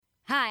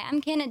Hi,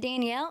 I'm Kenna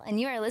Danielle, and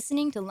you are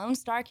listening to Lone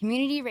Star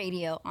Community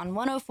Radio on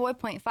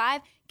 104.5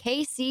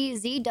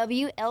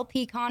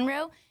 KCZWLP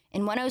Conroe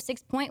and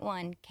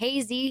 106.1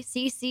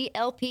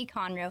 KZCCLP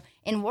Conroe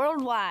and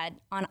worldwide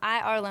on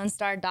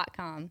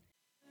irlonestar.com.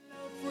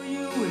 For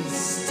you is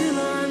still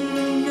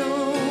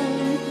unknown,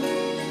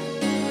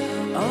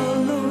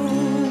 alone.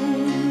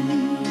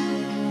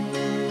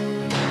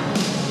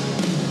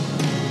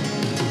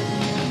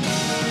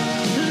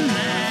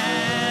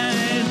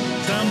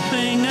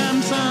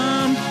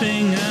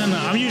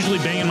 I'm usually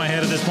banging my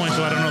head at this point,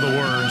 so I don't know the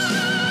words.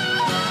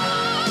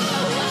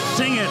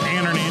 Sing it,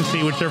 Ann or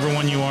Nancy, whichever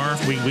one you are.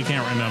 We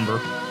can't remember.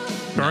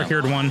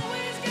 Dark-haired one.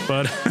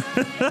 But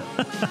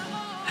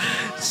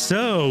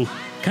so,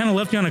 kind of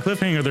left you on a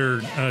cliffhanger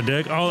there,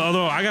 Dick.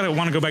 Although I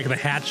want to go back to the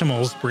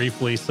Hatchimals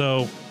briefly.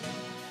 So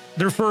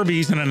they're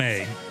Furbies in an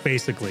egg,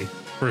 basically,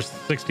 for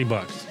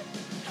 $60.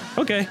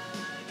 Okay.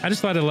 I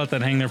just thought I'd let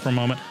that hang there for a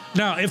moment.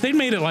 Now, if they'd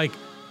made it like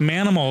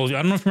Manimal,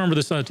 I don't know if you remember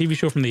this TV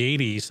show from the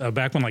 80s,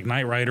 back when like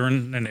Knight Rider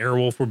and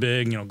Airwolf were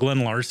big, Glenn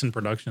Larson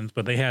Productions,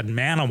 but they had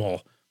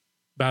Manimal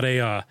about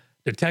a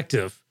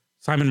detective,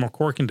 Simon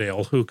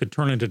McCorkindale, who could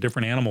turn into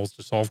different animals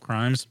to solve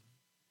crimes.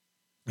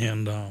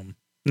 And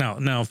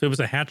now, if it was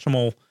a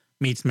Hatchimal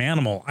meets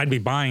Manimal, I'd be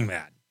buying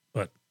that,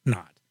 but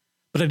not.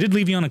 But I did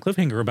leave you on a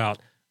cliffhanger about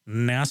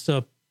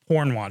NASA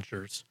porn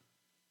watchers.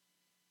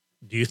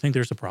 Do you think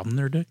there's a problem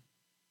there, Dick?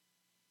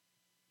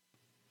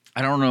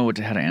 I don't know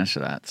how to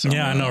answer that. So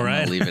yeah, I know,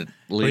 right? Leave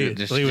it.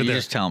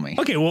 Just tell me.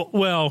 Okay,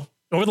 well,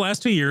 over the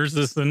last 2 years,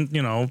 this,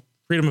 Freedom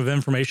of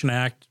Information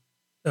Act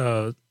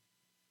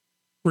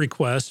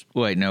request.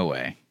 Wait, no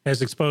way.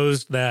 Has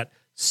exposed that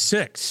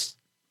 6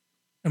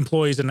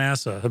 employees at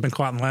NASA have been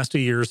caught in the last 2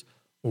 years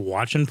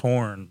watching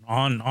porn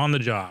on the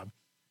job.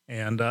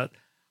 And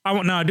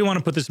I do want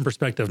to put this in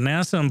perspective.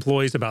 NASA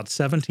employs about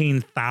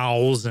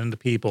 17,000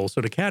 people.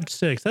 So to catch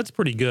 6, that's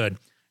pretty good.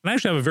 And I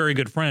actually have a very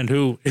good friend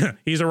who,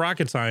 he's a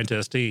rocket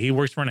scientist. He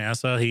works for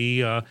NASA.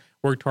 He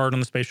worked hard on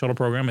the space shuttle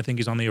program. I think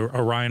he's on the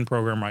Orion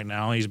program right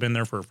now. He's been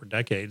there for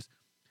decades.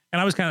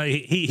 And I was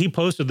he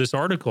posted this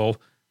article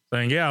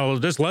saying, yeah, well,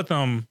 just let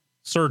them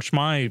search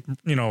my,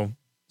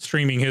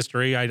 streaming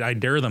history. I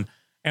dare them.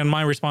 And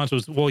my response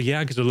was, well,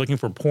 yeah, because they're looking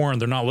for porn.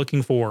 They're not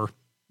looking for,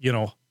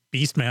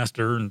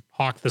 Beastmaster and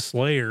Hawk the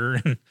Slayer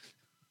and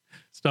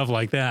stuff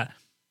like that.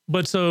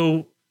 But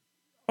so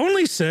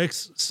only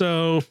 6.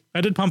 So I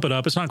did pump it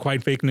up. It's not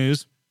quite fake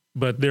news,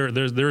 but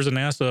there's a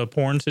NASA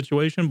porn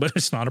situation, but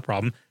it's not a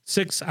problem.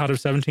 6 out of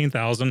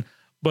 17,000.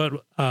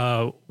 But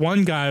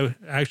one guy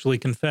actually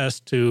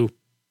confessed to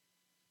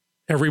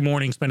every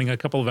morning spending a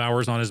couple of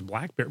hours on his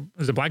BlackBerry.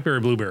 Is it BlackBerry,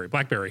 Blueberry?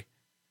 BlackBerry.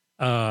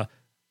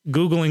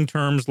 Googling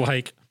terms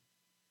like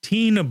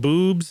teen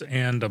boobs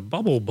and a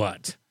bubble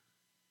butt.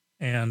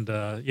 And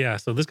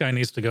so this guy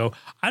needs to go.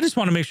 I just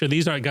want to make sure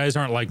these guys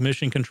aren't like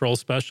mission control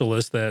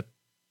specialists that,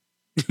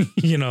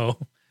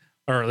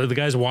 or the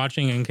guys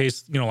watching in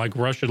case, like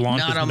Russia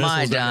launches not on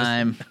my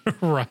dime.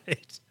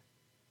 Right.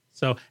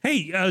 So,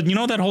 hey,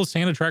 that whole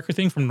Santa tracker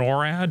thing from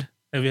NORAD?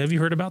 Have you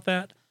heard about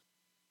that?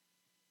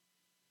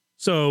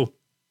 So,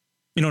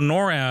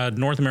 NORAD,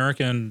 North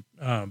American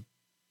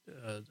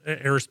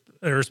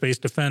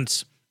Aerospace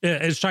Defense,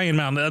 it's Cheyenne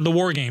Mountain, the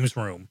War Games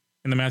room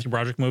in the Matthew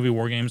Broderick movie,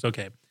 War Games.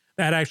 Okay.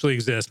 That actually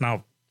exists.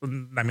 Now, I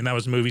mean, that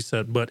was a movie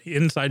set, but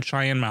inside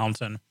Cheyenne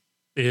Mountain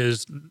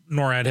is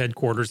NORAD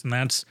headquarters, and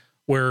that's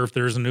where if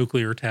there's a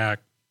nuclear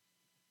attack,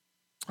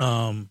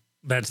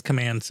 that's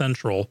Command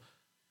Central.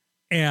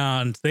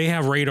 And they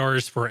have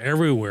radars for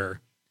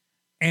everywhere.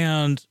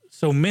 And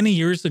so many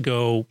years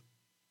ago,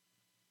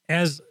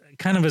 as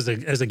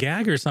a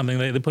gag or something,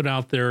 they put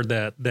out there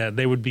that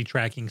they would be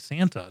tracking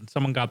Santa. And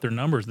someone got their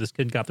numbers. This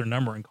kid got their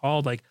number and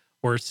called, like,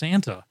 where's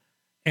Santa?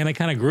 And it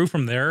kind of grew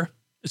from there.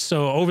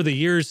 So over the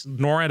years,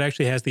 NORAD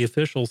actually has the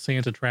official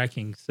Santa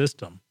tracking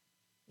system.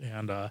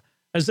 And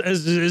as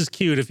is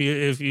cute, if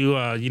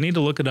you need to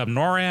look it up,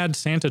 NORAD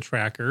Santa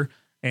Tracker.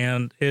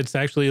 And it's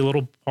actually a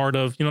little part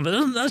of,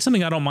 that's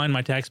something I don't mind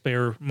my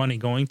taxpayer money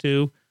going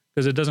to,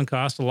 because it doesn't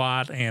cost a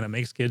lot and it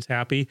makes kids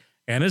happy.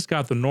 And it's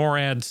got the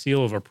NORAD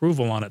seal of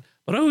approval on it.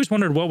 But I always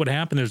wondered what would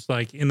happen is,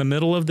 like, in the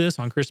middle of this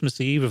on Christmas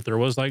Eve, if there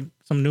was like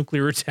some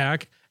nuclear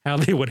attack, how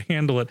they would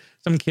handle it.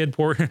 Some kid,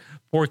 poor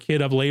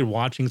kid up late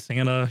watching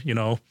Santa,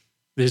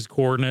 his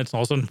coordinates,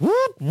 all of a sudden,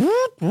 whoop,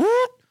 whoop,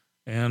 whoop,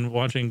 and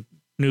watching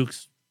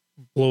nukes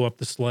blow up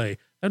the sleigh.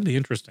 That'd be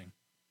interesting.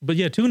 But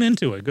yeah, tune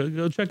into it.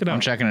 Go check it out. I'm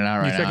checking it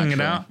out right now. You're checking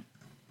it out?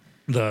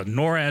 The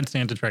NORAD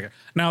Santa Tracker.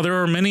 Now,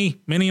 there are many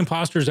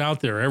imposters out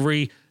there.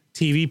 Every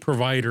TV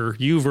provider,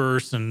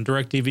 Uverse and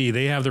DirecTV,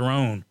 they have their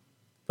own.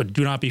 But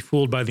do not be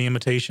fooled by the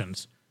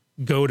imitations.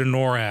 Go to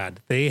NORAD.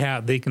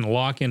 They can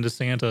lock into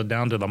Santa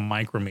down to the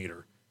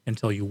micrometer and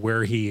tell you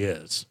where he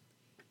is.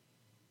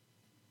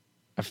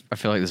 I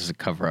feel like this is a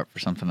cover-up for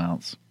something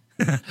else.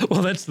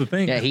 Well, that's the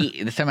thing.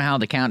 Yeah, somehow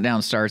the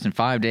countdown starts in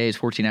 5 days,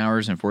 14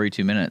 hours, and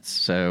 42 minutes.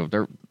 So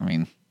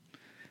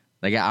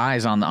they got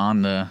eyes on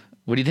the.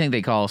 What do you think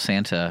they call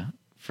Santa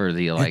for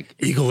the like?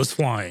 Eagle is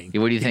flying.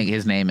 What do you think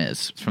his name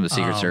is from the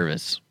Secret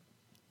Service?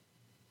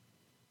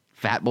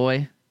 Fat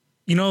Boy.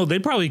 You know,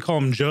 they'd probably call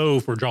him Joe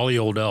for jolly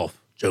old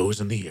elf.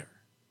 Joe's in the air.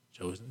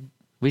 Joe's in.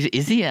 Wait,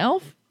 is he an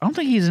elf? I don't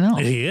think he's an elf.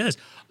 He is.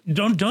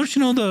 Don't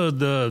you know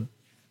the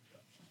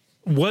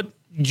what?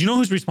 Do you know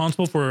who's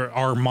responsible for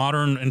our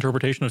modern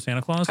interpretation of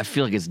Santa Claus? I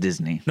feel like it's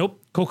Disney.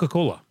 Nope,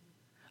 Coca-Cola.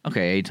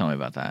 Okay, you told me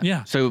about that.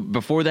 Yeah. So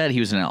before that, he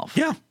was an elf.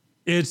 Yeah,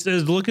 it's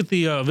look at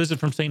the visit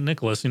from Saint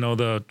Nicholas. You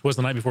know, was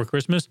the night before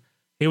Christmas.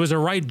 He was a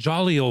right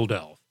jolly old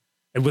elf,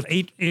 and with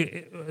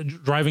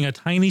driving a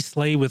tiny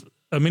sleigh with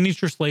a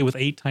miniature sleigh with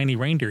 8 tiny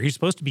reindeer. He's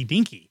supposed to be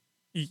dinky.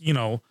 You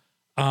know,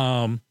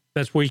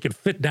 that's where he could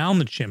fit down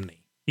the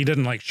chimney. He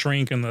didn't like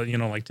shrink in the, you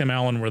know, like Tim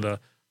Allen where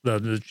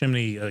the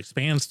chimney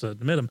expands to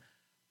admit him.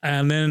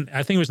 And then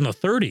I think it was in the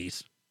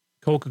 30s,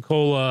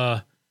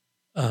 Coca-Cola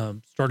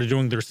started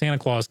doing their Santa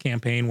Claus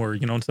campaign where,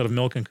 you know, instead of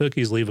milk and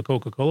cookies, leave a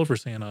Coca-Cola for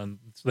Santa. And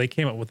so they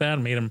came up with that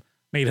and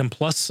made him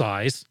plus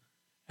size.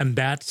 And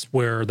that's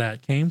where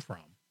that came from.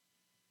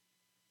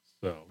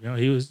 So, you know,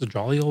 he was the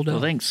jolly old elf.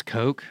 Well, thanks,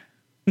 Coke.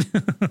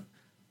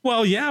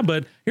 Well, yeah,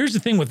 but here's the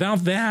thing.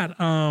 Without that,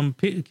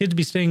 kids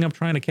be staying up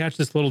trying to catch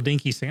this little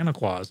dinky Santa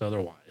Claus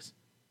otherwise.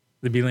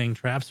 They'd be laying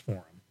traps for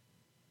him.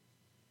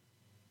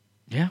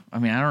 Yeah, I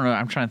mean, I don't know.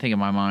 I'm trying to think in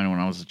my mind when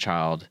I was a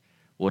child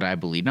what I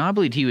believed. No, I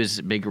believed he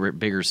was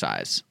bigger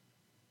size.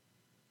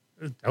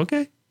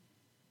 Okay.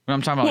 But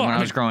I'm talking about when I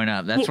was growing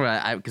up. That's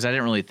what because I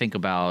didn't really think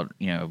about,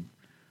 you know,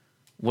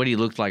 what he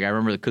looked like. I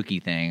remember the cookie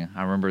thing.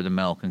 I remember the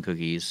milk and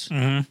cookies.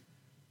 Mm-hmm.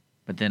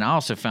 But then I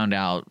also found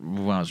out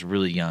when I was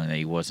really young that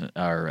he wasn't,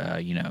 or,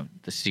 you know,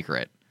 the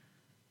secret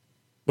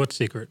What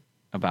secret?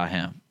 about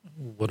him.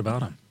 What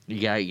about him?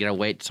 You gotta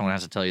wait. Someone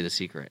has to tell you the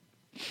secret.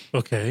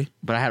 Okay.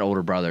 But I had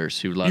older brothers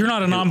who loved. You're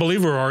not a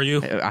non-believer, are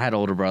you? I had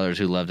older brothers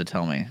who loved to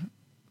tell me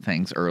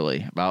things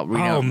early about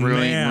Oh,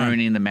 man.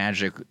 ruining the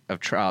magic of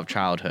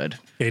childhood.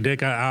 Okay,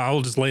 Dick,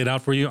 I'll just lay it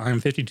out for you. I'm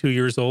 52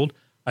 years old.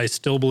 I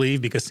still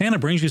believe because Santa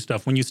brings you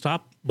stuff. When you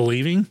stop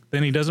believing,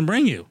 then he doesn't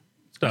bring you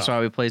stuff. That's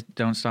why we play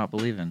 "Don't Stop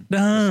Believing."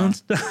 Don't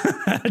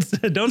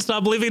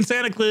stop believing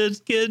Santa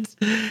Claus, kids.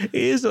 Well,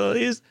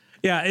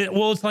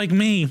 it's like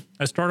me.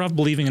 I started off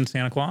believing in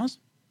Santa Claus,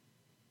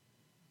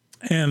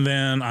 and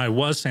then I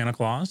was Santa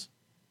Claus,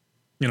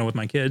 you know, with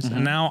my kids,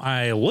 and now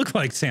I look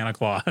like Santa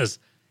Claus.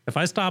 If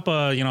I stop,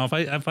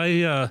 if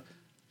I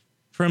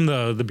trim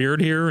the beard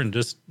here and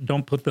just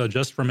don't put the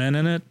just for men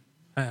in it,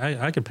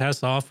 I could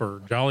pass off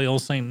for jolly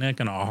old Saint Nick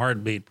in a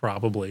heartbeat,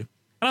 probably.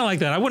 And I like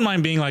that. I wouldn't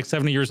mind being like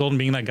 70 years old and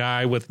being that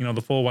guy with, you know,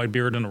 the full white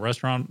beard in a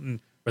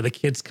restaurant where the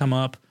kids come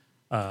up.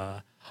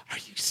 Are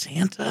you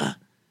Santa?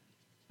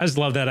 I just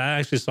love that. I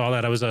actually saw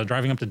that. I was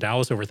driving up to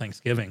Dallas over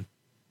Thanksgiving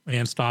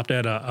and stopped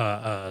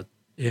at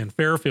in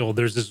Fairfield.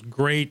 There's this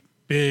great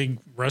big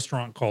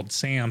restaurant called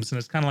Sam's, and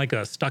it's kind of like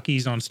a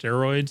Stuckey's on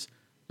steroids.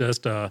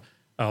 Just a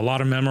lot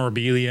of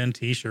memorabilia and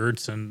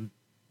T-shirts and,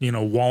 you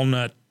know,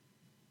 walnut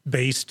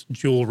based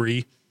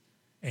jewelry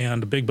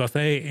and a big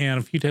buffet. And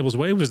a few tables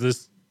away was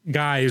this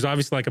guy who's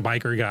obviously like a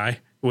biker guy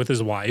with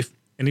his wife,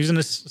 and he's in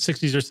his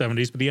 60s or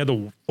 70s, but he had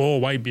the full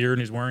white beard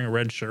and he's wearing a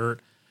red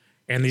shirt.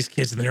 And these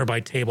kids in the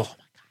nearby table, oh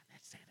my God,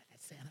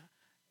 that's Santa.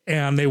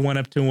 And they went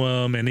up to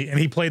him and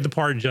he played the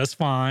part just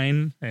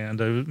fine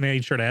and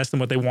made sure to ask them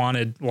what they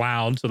wanted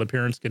loud so the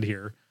parents could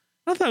hear.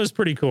 I thought that was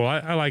pretty cool.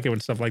 I like it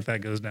when stuff like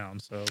that goes down.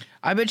 So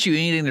I bet you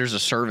anything there's a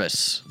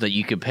service that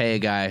you could pay a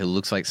guy who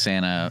looks like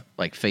Santa,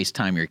 like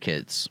FaceTime your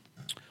kids.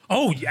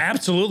 Oh, yeah,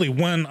 absolutely.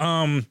 When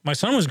my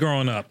son was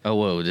growing up. Oh,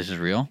 whoa, this is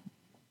real?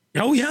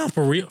 Oh, yeah,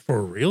 for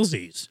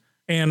realsies.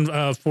 And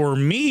for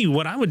me,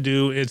 what I would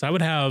do is I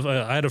would have,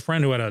 I had a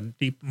friend who had a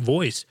deep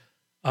voice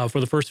for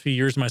the first few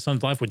years of my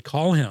son's life, would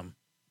call him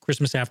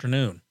Christmas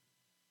afternoon.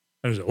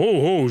 And he'd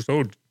say,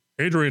 so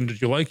Adrian,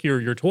 did you like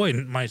your toy?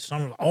 And my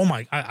son,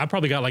 I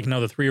probably got like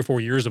another 3 or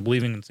 4 years of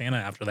believing in Santa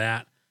after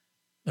that,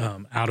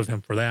 out of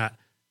him for that,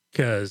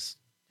 because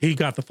he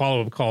got the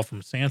follow-up call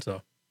from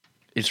Santa.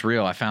 It's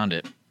real. I found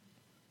it.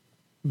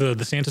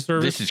 The Santa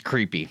service? This is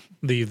creepy.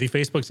 The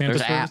Facebook Santa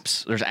service?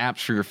 Apps. There's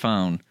apps for your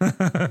phone,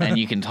 and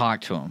you can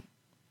talk to them.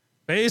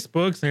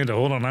 Facebook Santa.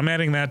 Hold on. I'm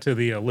adding that to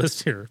the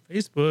list here.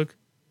 Facebook.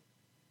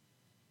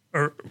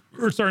 Or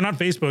sorry, not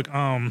Facebook.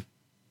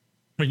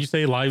 When you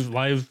say live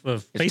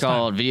it's FaceTime.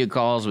 called Video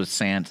Calls with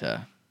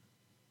Santa.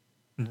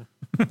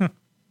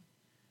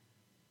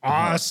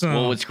 Awesome.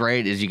 Well, what's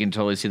great is you can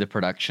totally see the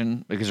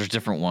production because there's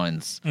different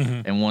ones,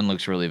 and one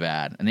looks really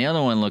bad, and the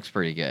other one looks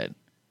pretty good.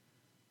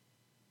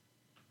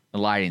 The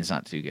lighting's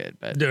not too good,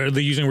 but Are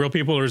they using real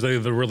people or is they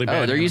the really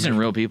bad? they're using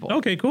real people.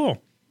 Okay, cool.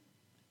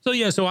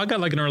 So so I got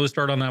like an early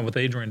start on that with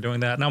Adrian doing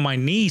that. Now my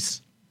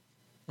niece,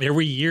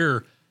 every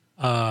year,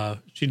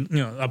 she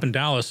up in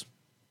Dallas,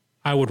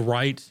 I would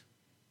write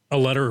a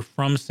letter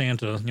from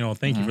Santa.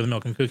 Thank you for the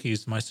milk and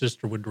cookies. My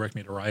sister would direct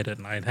me to write it,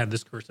 and I had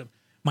this cursive.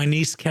 My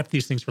niece kept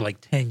these things for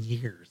like 10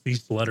 years.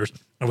 These letters,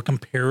 I would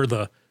compare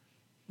the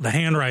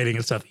handwriting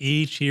and stuff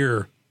each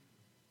year.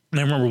 And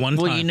I remember one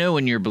time. Well,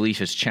 when your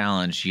belief is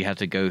challenged, you have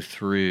to go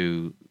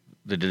through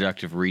the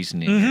deductive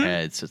reasoning in your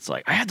head. So it's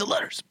like, I had the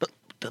letters, but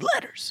the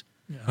letters.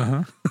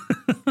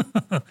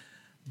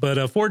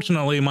 But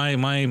fortunately,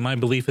 my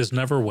belief has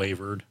never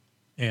wavered.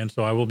 And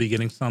so I will be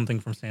getting something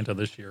from Santa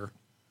this year,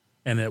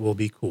 and it will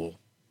be cool.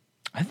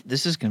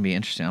 This is going to be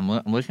interesting. I'm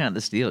looking at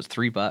this deal. It's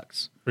 $3.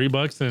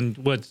 $3 and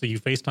what? So you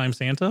FaceTime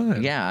Santa?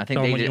 And Yeah, I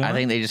think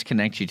they just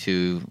connect you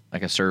to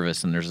like a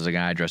service, and there's a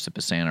guy dressed up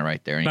as Santa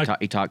right there, and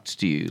he talks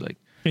to you like.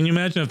 Can you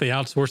imagine if they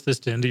outsourced this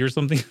to India or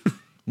something?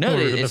 No,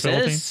 Or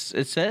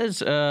it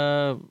says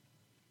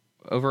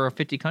over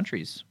 50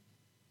 countries.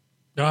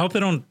 I hope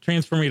they don't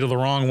transfer me to the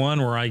wrong one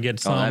where I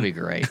get some. Oh, that'd be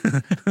great.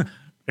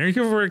 Thank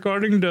you for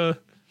recording to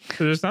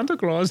the Santa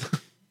Claus.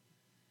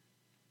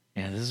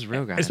 Yeah, this is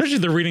real, guys. Especially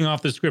if they're reading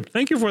off the script.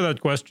 Thank you for that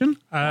question.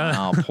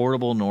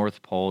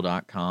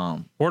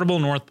 PortableNorthPole.com. Portable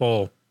North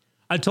Pole.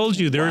 I told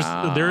you there's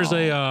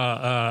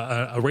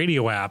a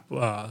radio app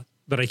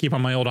that I keep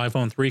on my old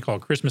iPhone 3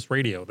 called Christmas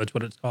Radio. That's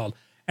what it's called.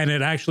 And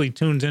it actually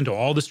tunes into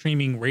all the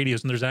streaming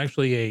radios. And there's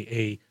actually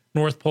a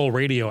North Pole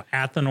radio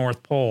at the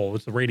North Pole.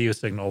 It's a radio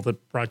signal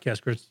that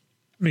broadcasts Christmas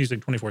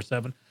music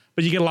 24/7.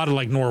 But you get a lot of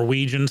like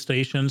Norwegian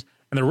stations,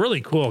 and they're really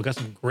cool. Got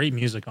some great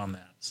music on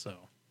that.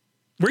 So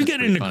we're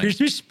getting in the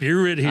Christmas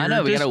spirit here. I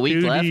know, we got a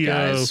week left,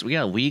 guys. We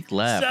got a week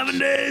left. 7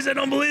 days. I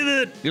don't believe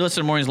it. You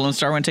listen to Mornings with Lone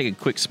Star. We're going to take a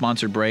quick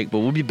sponsored break, but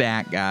we'll be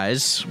back,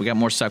 guys. We got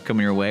more stuff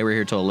coming your way. We're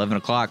here till 11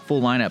 o'clock.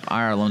 Full lineup,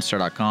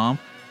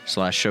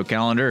 irlonestar.com/show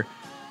calendar.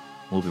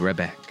 We'll be right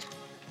back.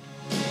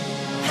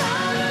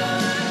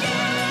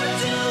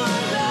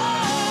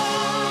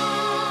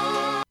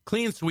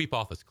 Clean Sweep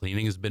Office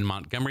Cleaning has been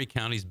Montgomery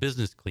County's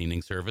business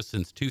cleaning service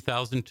since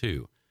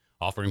 2002,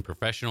 offering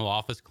professional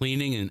office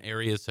cleaning in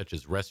areas such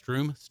as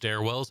restroom,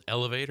 stairwells,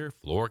 elevator,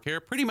 floor care,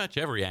 pretty much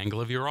every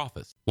angle of your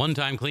office.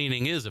 One-time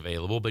cleaning is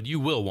available, but you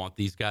will want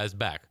these guys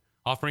back.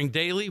 Offering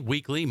daily,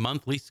 weekly,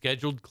 monthly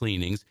scheduled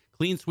cleanings,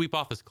 Clean Sweep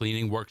Office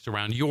Cleaning works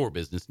around your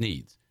business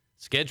needs.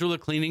 Schedule a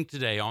cleaning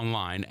today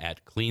online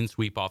at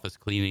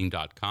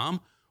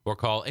cleansweepofficecleaning.com or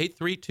call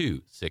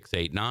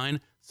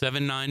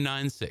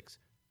 832-689-7996.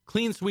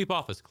 Clean Sweep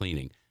Office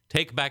Cleaning.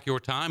 Take back your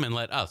time and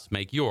let us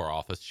make your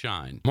office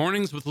shine.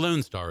 Mornings with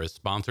Lone Star is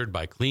sponsored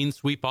by Clean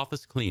Sweep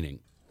Office Cleaning.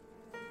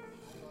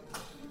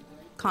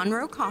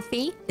 Conroe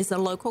Coffee is a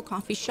local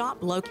coffee shop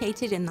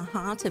located in the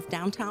heart of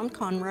downtown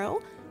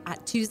Conroe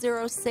at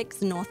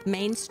 206 North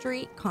Main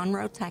Street,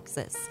 Conroe,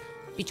 Texas.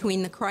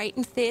 Between the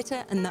Crichton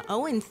Theater and the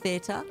Owen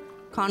Theater,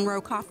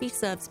 Conroe Coffee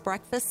serves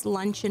breakfast,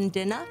 lunch, and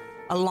dinner,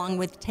 along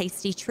with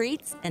tasty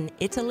treats and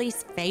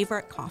Italy's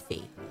favorite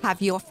coffee. Have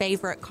your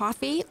favorite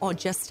coffee or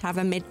just have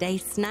a midday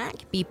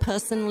snack be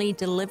personally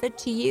delivered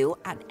to you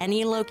at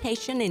any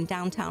location in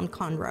downtown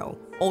Conroe.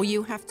 All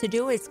you have to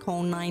do is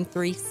call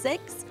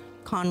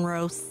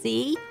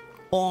 936-CONROE-C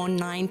or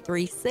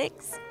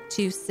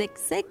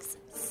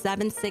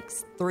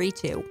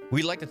 936-266-7632.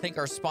 We'd like to thank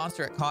our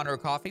sponsor at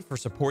Conroe Coffee for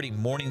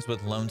supporting Mornings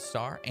with Lone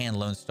Star and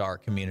Lone Star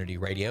Community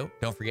Radio.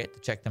 Don't forget to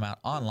check them out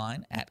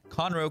online at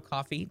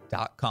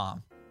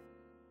conroecoffee.com.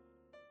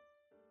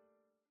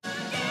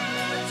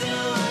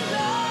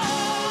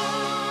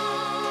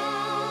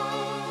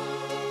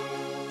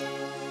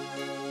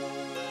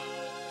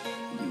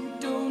 You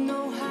don't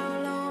know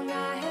how long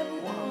I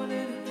have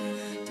wanted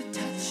to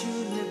touch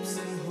your lips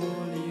and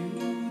hold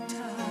you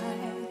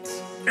tight.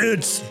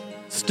 It's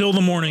still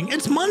the morning.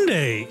 It's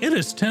Monday. It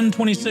is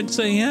 10:26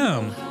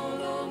 a.m.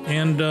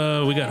 And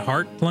we got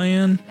Heart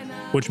playing,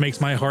 which makes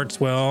my heart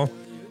swell.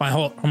 My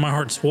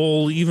heart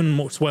swole even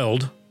more,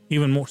 swelled,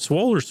 even more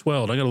swole or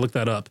swelled. I got to look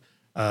that up.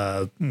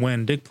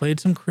 When Dick played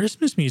some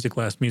Christmas music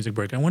last music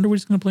break. I wonder what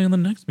he's going to play on the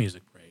next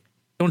music break.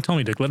 Don't tell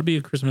me, Dick. Let it be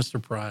a Christmas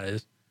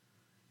surprise.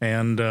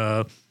 And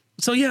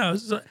so yeah,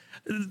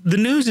 the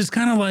news is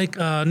kind of like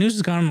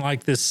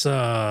this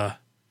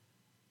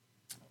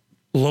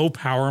low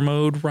power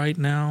mode right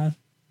now.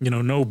 You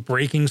know, no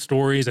breaking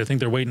stories. I think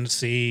they're waiting to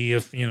see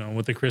if, you know,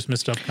 with the Christmas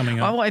stuff coming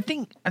up. Oh, I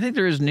think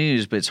there is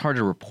news, but it's hard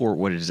to report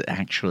what it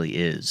actually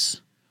is.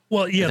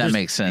 Well, yeah, If that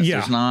makes sense. Yeah.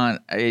 There's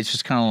not. It's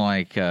just kind of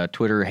like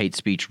Twitter hate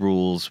speech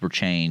rules were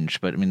changed,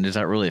 but I mean, does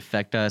that really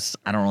affect us?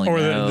 I don't really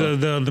know. Or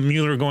the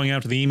Mueller going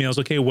after the emails.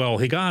 Okay, well,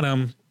 he got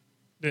him.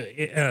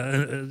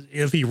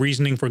 Iffy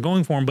reasoning for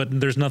going for him, but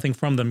there's nothing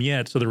from them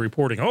yet, so they're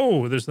reporting.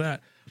 Oh, there's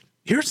that.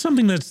 Here's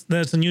something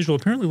that's unusual.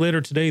 Apparently,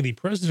 later today, the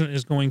president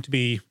is going to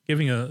be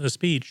giving a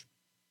speech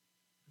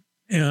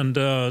and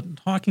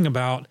talking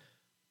about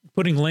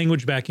putting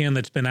language back in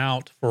that's been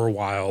out for a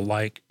while,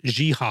 like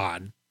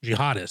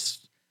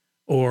jihadists,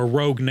 or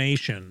rogue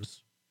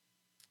nations,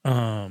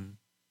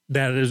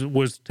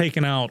 was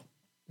taken out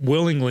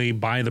willingly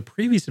by the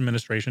previous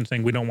administration,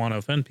 saying we don't want to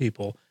offend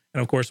people.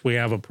 And of course, we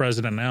have a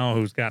president now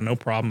who's got no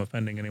problem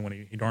offending anyone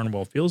he darn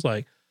well feels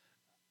like.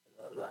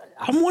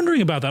 I'm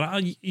wondering about that.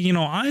 I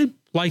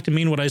like to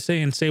mean what I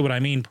say and say what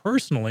I mean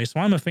personally. So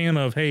I'm a fan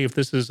of, hey, if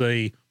this is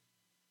a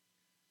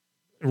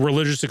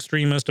religious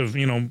extremist of,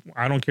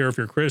 I don't care if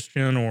you're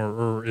Christian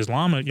or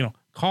Islamic,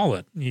 call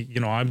it.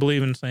 I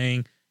believe in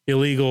saying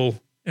illegal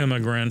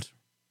immigrant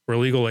or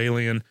illegal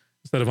alien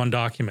instead of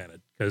undocumented,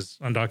 because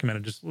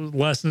undocumented just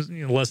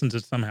lessens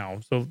it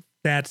somehow. So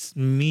that's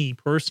me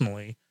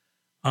personally.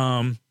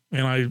 And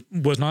I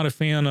was not a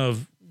fan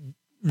of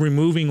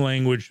removing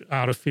language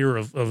out of fear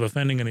of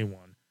offending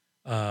anyone.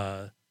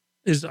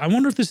 is I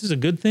wonder if this is a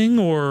good thing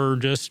or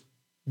just,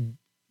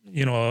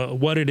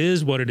 what it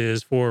is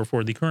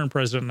for the current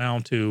president now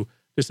to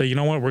say, you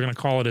know what, we're going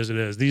to call it as it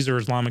is. These are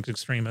Islamic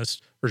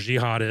extremists or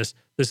jihadists.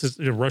 This is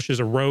Russia's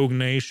a rogue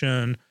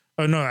nation.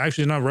 Oh, no,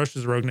 actually not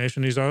Russia's a rogue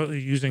nation. He's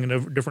using a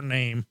different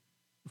name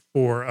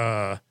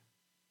for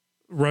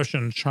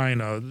Russian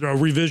China,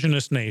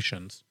 revisionist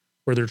nations,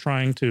 where they're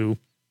trying to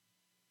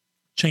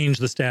change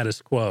the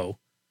status quo.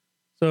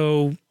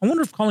 So I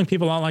wonder if calling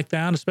people out like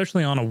that,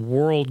 especially on a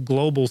world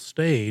global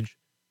stage,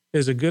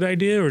 is a good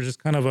idea or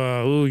just kind of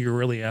you're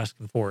really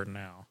asking for it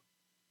now.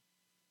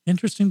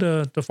 Interesting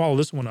to follow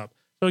this one up.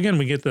 So again,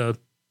 we get the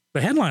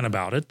headline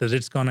about it, that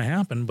it's going to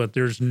happen, but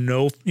there's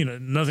nothing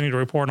to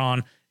report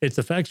on its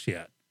effects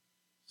yet.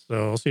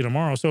 So I'll see you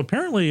tomorrow. So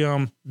apparently,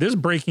 this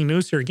breaking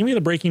news here. Give me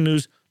the breaking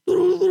news.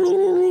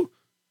 Do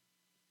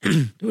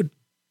it.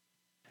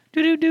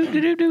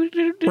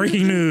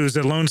 Breaking news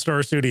at Lone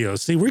Star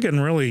Studios. See, we're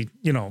getting really,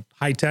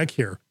 high tech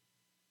here.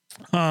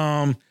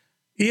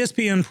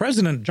 ESPN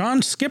president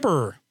John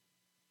Skipper,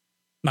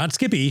 not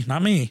Skippy,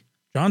 not me,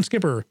 John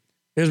Skipper,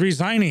 is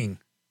resigning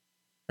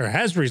or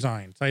has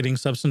resigned, citing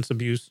substance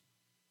abuse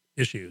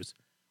issues.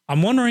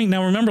 I'm wondering,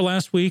 now remember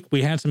last week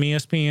we had some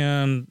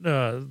ESPN,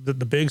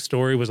 the big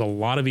story was a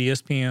lot of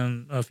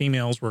ESPN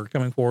females were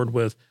coming forward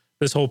with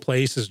this whole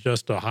place is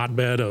just a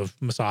hotbed of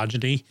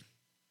misogyny.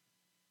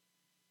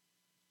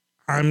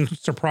 I'm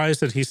surprised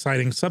that he's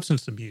citing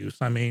substance abuse.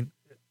 I mean,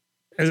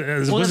 was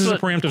this a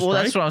preemptive strike? Well,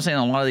 that's what I'm saying.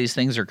 A lot of these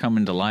things are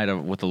coming to light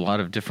with a lot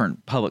of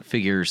different public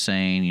figures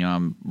saying,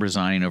 I'm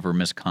resigning over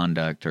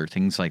misconduct or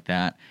things like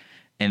that.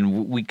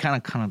 And we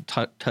kind of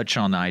touch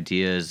on the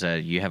idea is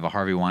that you have a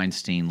Harvey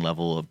Weinstein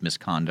level of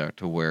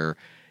misconduct where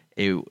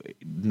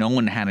no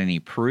one had any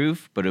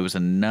proof, but it was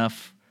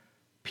enough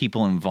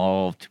people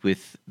involved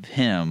with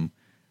him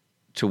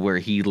to where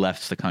he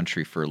left the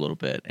country for a little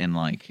bit. And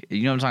what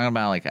I'm talking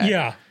about?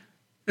 Yeah.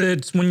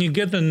 It's when you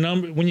get a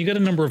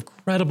number of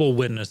credible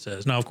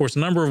witnesses. Now, of course, the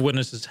number of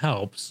witnesses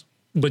helps,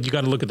 but you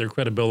got to look at their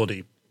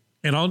credibility.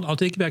 And I'll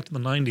take you back to the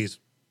 90s.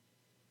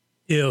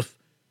 If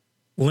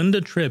Linda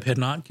Tripp had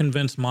not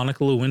convinced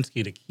Monica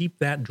Lewinsky to keep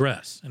that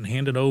dress and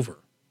hand it over,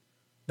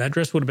 that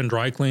dress would have been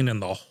dry cleaned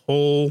and the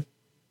whole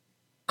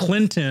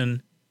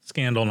Clinton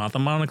scandal, not the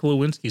Monica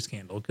Lewinsky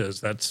scandal,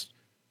 because that's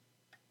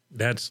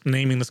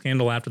naming the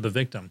scandal after the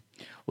victim,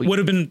 would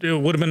have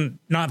been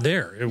not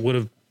there. It would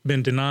have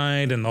been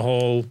denied and the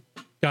whole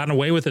gotten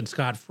away with it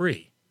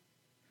scot-free.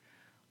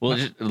 Well,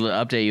 just to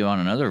update you on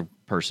another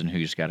person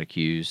who just got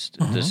accused.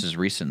 This is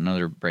recent,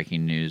 another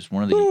breaking news.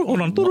 One of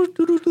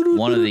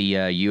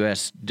the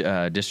U.S.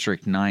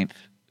 District 9th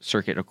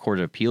Circuit Court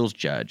of Appeals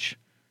judge,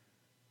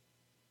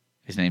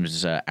 his name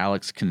is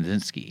Alex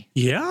Kandinsky.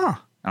 Yeah.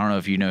 I don't know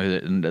if you know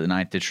who the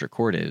 9th District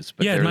Court is.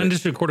 But 9th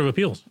District Court of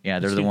Appeals. Yeah,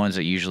 they're the ones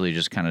that usually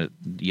just kind of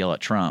yell at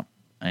Trump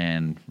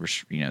and,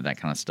 that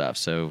kind of stuff.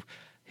 So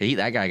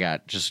that guy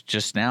got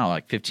just now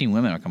 15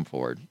 women have come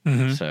forward.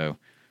 So,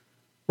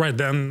 right,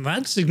 then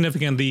that's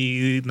significant.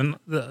 The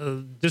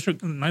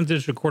 9th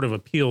District Court of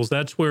Appeals.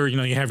 That's where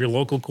you have your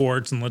local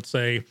courts, and let's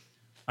say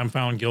I'm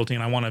found guilty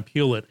and I want to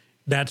appeal it.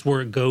 That's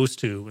where it goes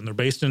to, and they're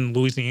based in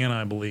Louisiana,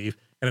 I believe.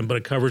 But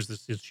it covers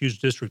this huge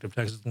district of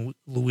Texas and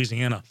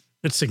Louisiana.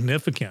 It's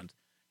significant,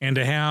 and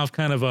to have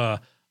kind of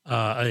a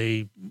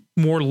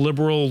more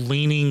liberal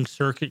leaning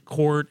circuit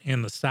court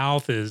in the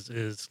South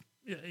is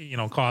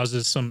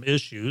causes some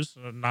issues,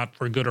 not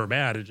for good or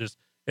bad. It just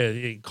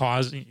it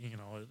throws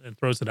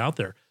it out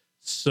there.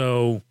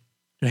 So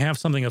to have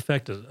something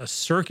affect a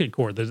circuit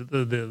court,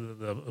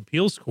 the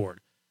appeals court,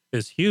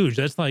 is huge.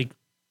 That's like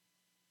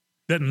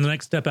that. The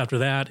next step after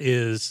that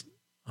is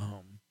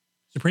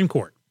Supreme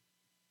Court.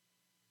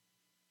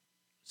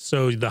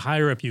 So the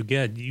higher up you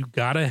get, you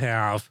got to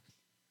have.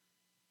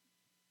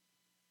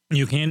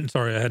 You can't.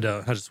 Sorry, I had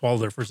to swallow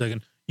there for a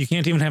second. You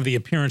can't even have the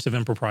appearance of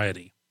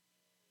impropriety.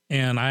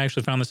 And I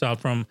actually found this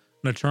out from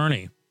an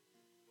attorney,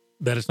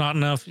 that it's not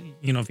enough,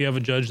 if you have a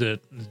judge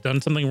that has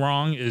done something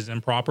wrong, is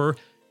improper,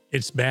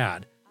 it's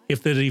bad.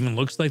 If it even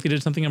looks like they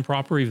did something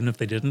improper, even if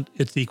they didn't,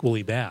 it's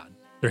equally bad.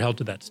 They're held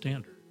to that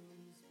standard.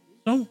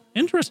 So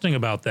interesting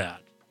about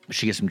that. We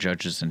should get some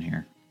judges in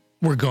here.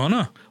 We're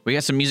gonna. We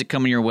got some music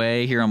coming your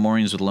way here on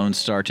Mornings with Lone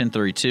Star,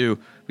 10:32.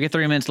 We got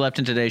 30 minutes left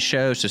in today's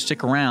show, so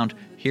stick around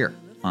here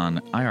on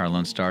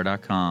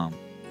irlonestar.com.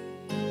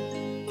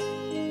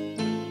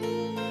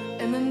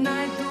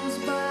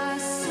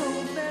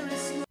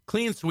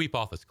 Clean Sweep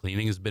Office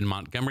Cleaning has been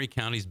Montgomery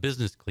County's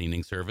business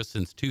cleaning service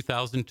since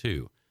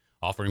 2002,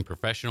 offering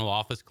professional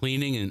office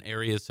cleaning in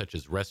areas such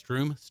as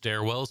restroom,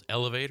 stairwells,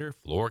 elevator,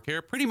 floor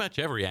care, pretty much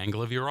every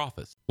angle of your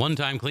office.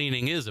 One-time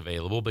cleaning is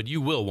available, but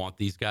you will want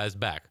these guys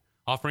back.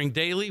 Offering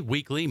daily,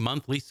 weekly,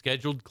 monthly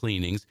scheduled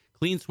cleanings,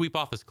 Clean Sweep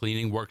Office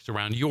Cleaning works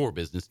around your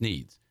business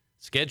needs.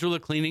 Schedule a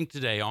cleaning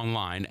today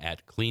online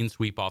at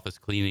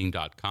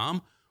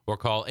cleansweepofficecleaning.com or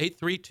call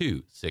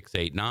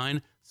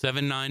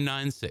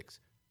 832-689-7996.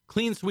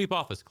 Clean Sweep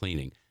Office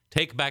Cleaning.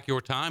 Take back your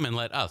time and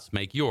let us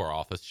make your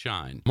office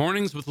shine.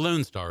 Mornings with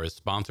Lone Star is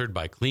sponsored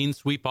by Clean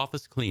Sweep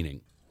Office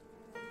Cleaning.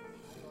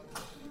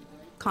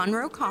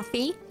 Conroe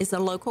Coffee is a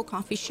local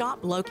coffee shop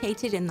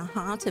located in the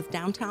heart of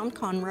downtown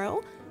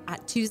Conroe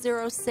at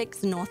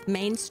 206 North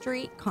Main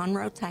Street,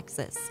 Conroe,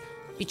 Texas.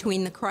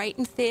 Between the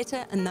Crichton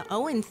Theater and the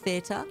Owen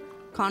Theater,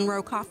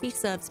 Conroe Coffee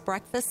serves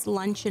breakfast,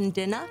 lunch, and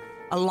dinner,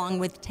 along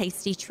with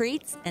tasty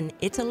treats and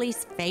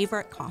Italy's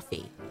favorite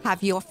coffee.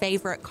 Have your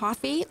favorite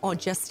coffee or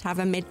just have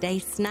a midday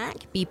snack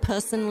be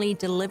personally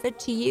delivered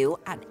to you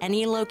at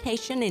any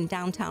location in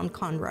downtown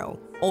Conroe.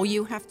 All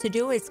you have to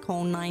do is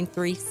call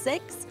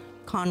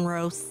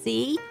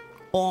 936-CONROE-C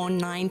or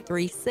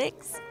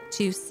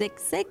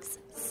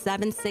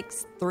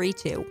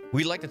 936-266-7632.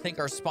 We'd like to thank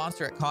our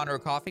sponsor at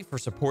Conroe Coffee for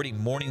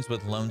supporting Mornings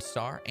with Lone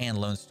Star and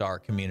Lone Star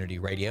Community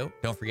Radio.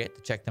 Don't forget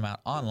to check them out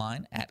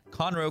online at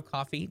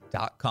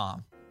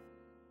conroecoffee.com.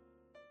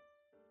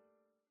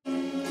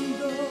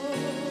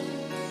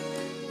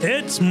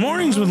 It's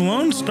Mornings with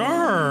Lone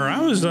Star.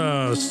 I was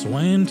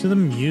swaying to the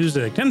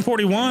music.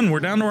 10:41. We're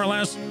down to our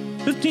last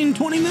 15,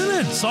 20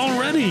 minutes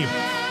already.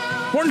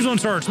 Mornings with Lone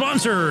Star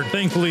sponsored,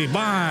 thankfully,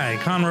 by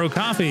Conroe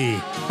Coffee.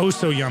 Oh,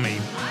 so yummy.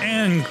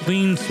 And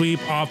Clean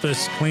Sweep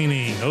Office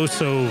Cleaning. Oh,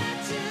 so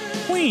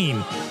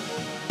clean.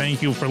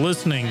 Thank you for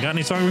listening. Got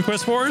any song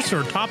requests for us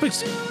or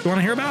topics you want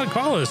to hear about?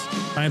 Call us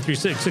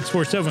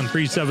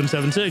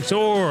 936-647-3776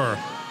 or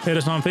hit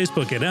us on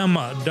Facebook at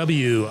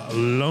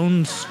MW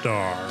Lone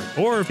Star.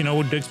 Or if you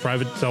know Dick's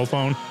private cell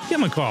phone, give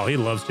him a call. He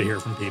loves to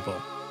hear from people.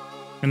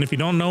 And if you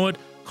don't know it,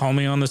 call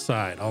me on the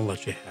side. I'll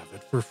let you have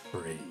it for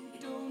free.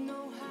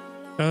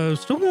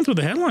 Still going through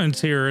the headlines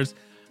here. It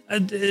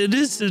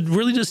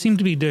really does seem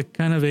to be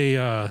kind of a,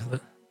 I don't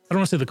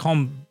want to say the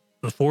calm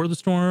before the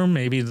storm,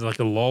 maybe it's like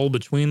a lull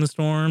between the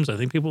storms. I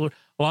think a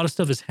lot of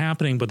stuff is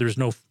happening, but there's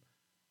no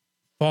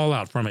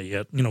fallout from it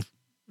yet, no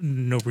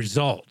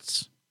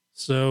results.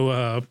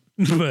 So,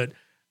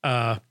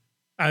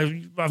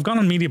 I've gone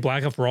on media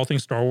blackout for all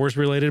things Star Wars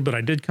related, but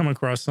I did come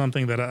across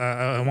something that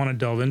I want to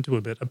delve into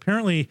a bit.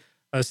 Apparently,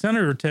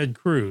 Senator Ted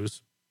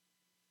Cruz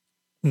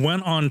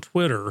went on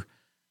Twitter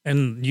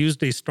and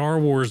used a Star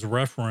Wars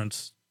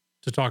reference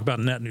to talk about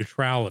net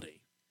neutrality,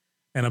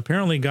 and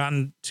apparently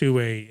gotten to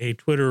a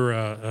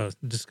Twitter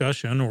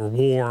discussion or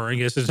war, I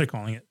guess is they're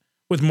calling it,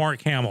 with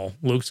Mark Hamill,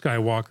 Luke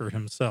Skywalker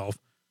himself.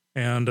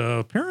 And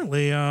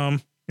apparently,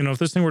 if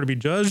this thing were to be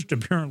judged,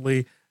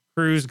 apparently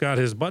Cruz got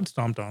his butt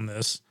stomped on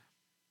this.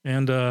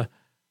 And it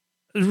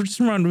just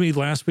reminded me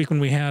last week when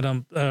we had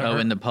in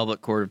the public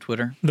court of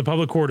Twitter. The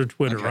public court of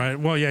Twitter, Okay. right?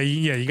 Well,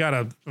 you got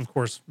to, of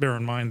course, bear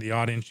in mind the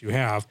audience you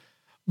have.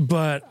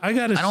 But I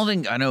don't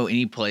think I know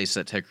any place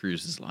that Ted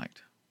Cruz is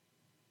liked,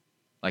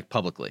 like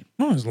publicly.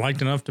 Well, he's liked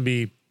enough to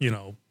be,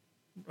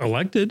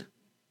 elected.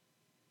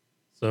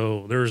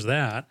 So there's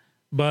that.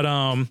 But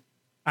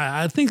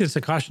I think it's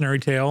a cautionary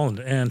tale.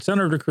 And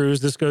Senator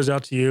Cruz, this goes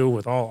out to you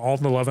with all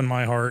the love in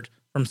my heart,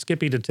 from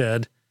Skippy to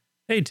Ted.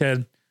 Hey,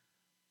 Ted,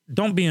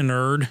 don't be a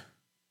nerd,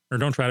 or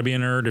don't try to be a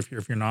nerd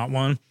if you're not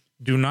one.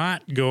 Do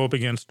not go up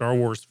against Star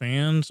Wars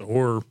fans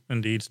or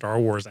indeed Star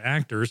Wars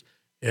actors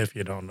if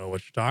you don't know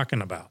what you're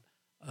talking about.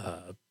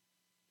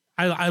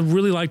 I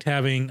really liked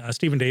having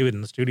Stephen David in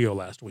the studio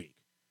last week,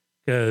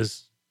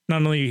 because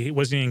not only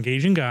was he an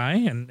engaging guy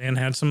and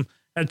had some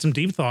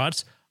deep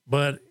thoughts,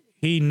 but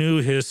he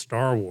knew his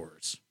Star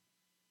Wars.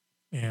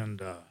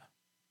 And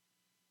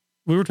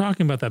we were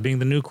talking about that being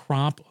the new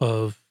crop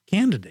of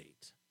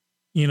candidates.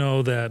 You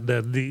got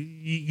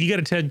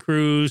a Ted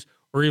Cruz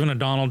or even a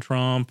Donald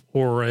Trump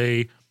or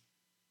a,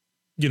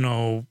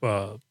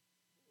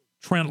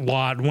 Trent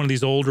Lott, one of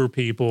these older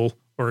people,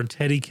 or a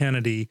Teddy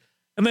Kennedy,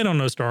 and they don't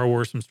know Star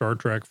Wars from Star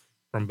Trek,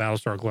 from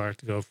Battlestar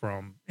Galactica,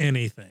 from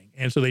anything.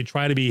 And so they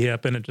try to be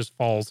hip and it just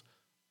falls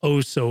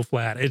so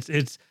flat.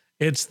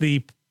 It's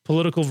the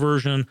political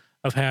version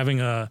of having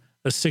a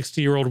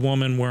 60-year-old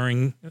woman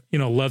wearing,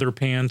 leather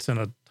pants and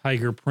a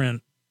tiger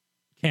print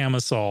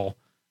camisole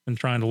and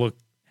trying to look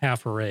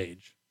half her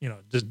age.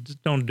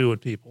 Just don't do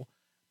it, people.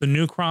 The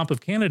new crop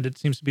of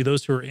candidates seems to be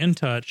those who are in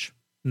touch,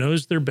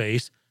 knows their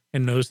base,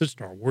 and knows that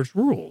Star Wars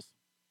rules.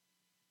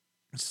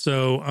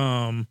 So,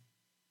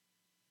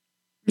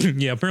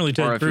 apparently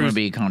Ted Or if Cruz, you want to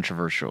be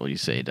controversial, you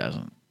say it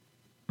doesn't.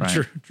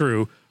 Right?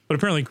 True. But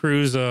apparently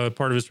Cruz,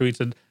 part of his tweet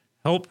said,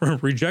 help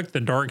reject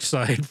the dark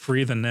side,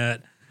 free the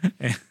net.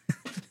 And,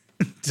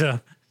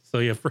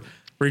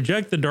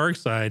 reject the dark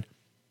side.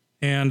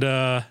 And,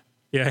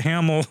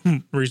 Hamill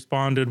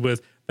responded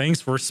with,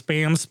 thanks for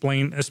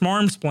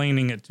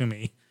smarm-splaining it to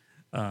me.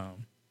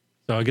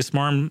 So I guess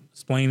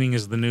smarm-splaining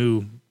is the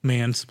new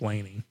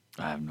mansplaining.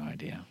 I have no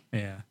idea.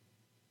 Yeah.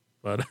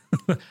 But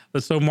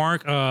so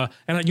Mark, I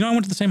went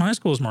to the same high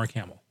school as Mark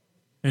Hamill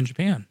in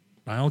Japan,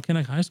 Niall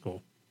Kinnock High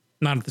School.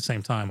 Not at the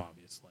same time,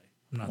 obviously.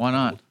 Why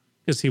not?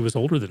 Because he was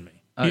older than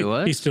me. Oh, he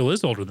was? He still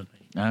is older than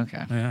me.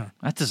 Okay. Yeah.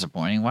 That's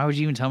disappointing. Why would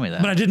you even tell me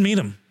that? But I did meet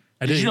him.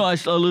 Did you know I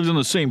lived on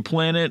the same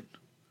planet?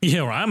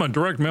 Yeah, I'm a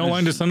direct male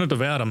line descendant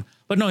of Adam.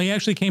 But no, he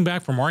actually came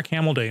back for Mark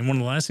Hamill Day. And one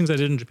of the last things I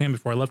did in Japan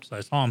before I left is I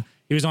saw him.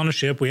 He was on a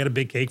ship. We had a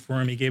big cake for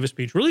him. He gave a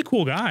speech. Really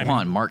cool guy. Come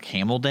on, Mark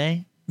Hamill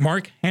Day?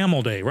 Mark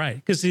Hamill Day, right.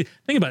 Because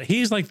think about it.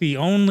 He's like the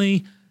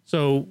only,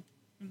 so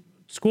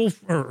school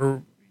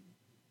or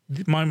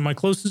my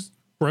closest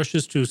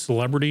brushes to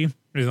celebrity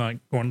is like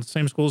going to the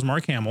same school as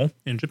Mark Hamill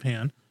in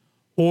Japan,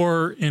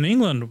 or in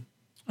England.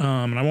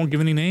 And I won't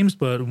give any names,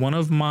 but one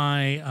of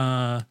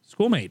my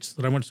schoolmates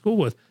that I went to school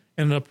with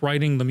ended up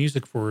writing the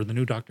music for the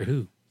new Doctor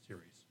Who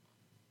series,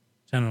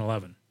 10 and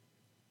 11.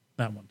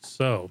 That one.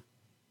 So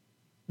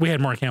we had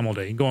Mark Hamill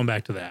Day, going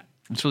back to that.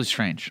 It's really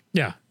strange.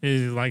 Yeah,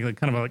 it's like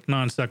kind of like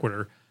non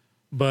sequitur.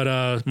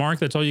 But Mark,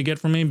 that's all you get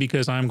from me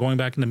because I'm going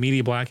back into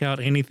media blackout.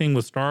 Anything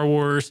with Star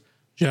Wars,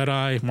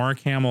 Jedi, Mark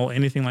Hamill,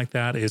 anything like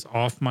that is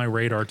off my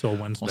radar till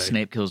Wednesday. Well,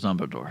 Snape kills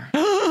Dumbledore.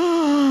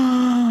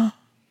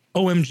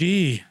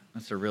 OMG.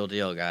 That's a real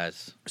deal,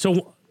 guys.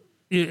 So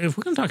if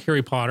we're going to talk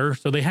Harry Potter,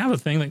 so they have a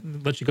thing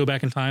that lets you go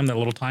back in time, that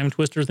little time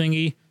twister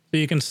thingy, so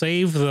you can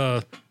save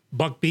the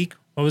Buckbeak.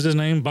 What was his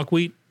name?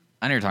 Buckwheat?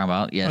 I know you're talking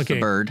about. Yes, Okay. the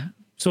bird.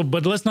 So,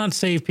 but let's not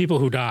save people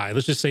who die.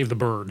 Let's just save the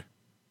bird.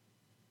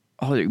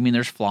 Oh, you mean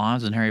there's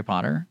flaws in Harry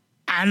Potter?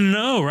 I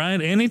know,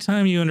 right?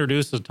 Anytime you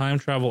introduce a time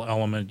travel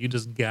element, you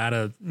just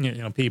gotta,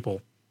 people.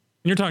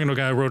 And you're talking to a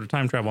guy who wrote a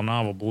time travel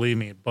novel. Believe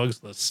me, it bugs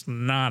the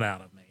snot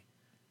out of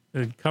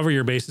me. Cover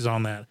your bases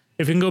on that.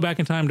 If you can go back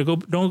in time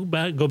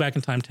don't go back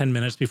in time 10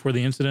 minutes before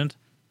the incident.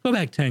 Go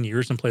back 10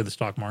 years and play the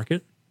stock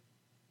market.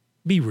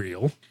 Be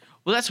real.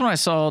 Well, that's when I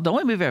saw the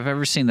only movie I've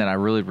ever seen that I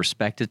really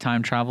respected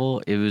time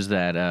travel. It was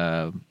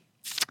that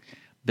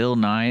Bill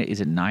Nye.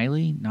 Is it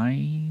Nighy?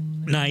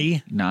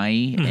 Nighy.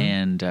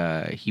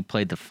 And he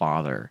played the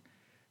father.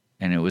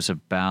 And it was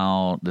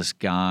about this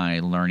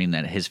guy learning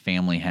that his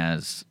family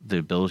has the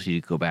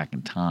ability to go back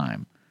in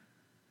time.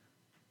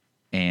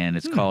 And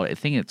it's called, I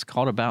think it's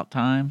called About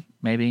Time,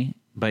 maybe.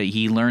 But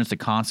he learns the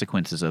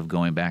consequences of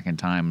going back in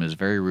time, and it's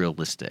very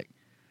realistic.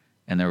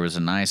 And there was a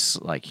nice,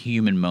 like,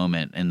 human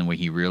moment in the way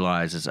he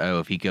realizes, oh,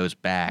 if he goes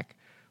back,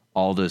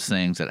 all those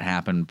things that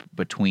happened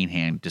between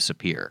him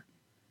disappear.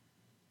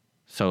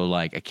 So,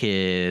 like, a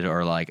kid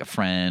or, like, a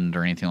friend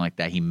or anything like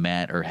that he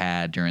met or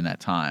had during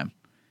that time.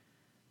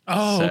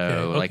 Oh, so,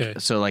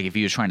 okay. Like, if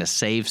he was trying to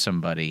save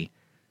somebody,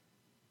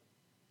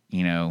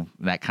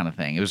 that kind of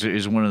thing. It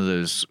was one of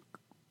those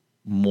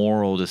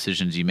moral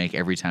decisions you make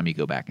every time you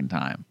go back in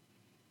time.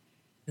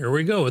 Here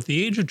we go. At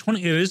the age of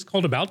 20, it is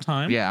called About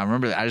Time. Yeah,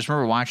 I just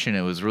remember watching it.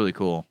 It was really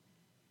cool.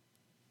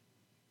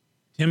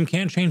 Tim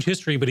can't change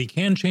history, but he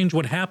can change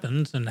what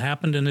happens and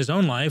happened in his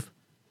own life.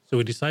 So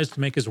he decides to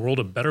make his world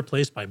a better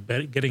place by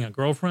getting a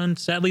girlfriend.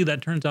 Sadly,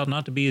 that turns out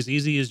not to be as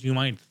easy as you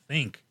might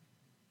think.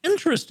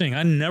 Interesting.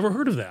 I never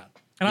heard of that.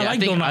 And I like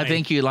Bill Nye. I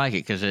think you like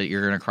it because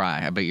you're gonna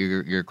cry. I bet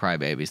you're a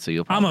crybaby, so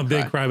you'll. I'm Probably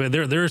a big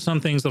crybaby. There are some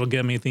things that'll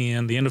get me at the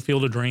end. The end of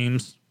Field of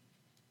Dreams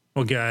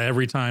will get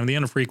every time. The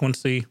end of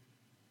Frequency.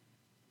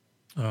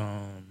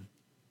 End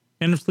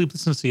of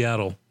Sleepless in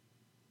Seattle.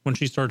 When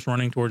she starts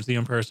running towards the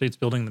Empire States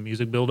Building, the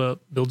music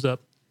builds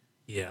up.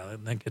 Yeah,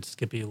 that gets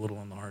Skippy a little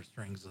on the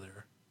heartstrings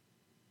there.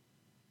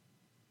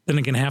 Then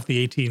again, half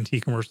the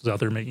AT&T commercials out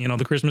there make,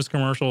 the Christmas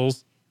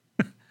commercials.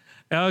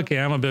 Okay,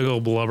 I'm a big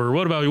old blubber.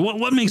 What about you?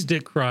 What makes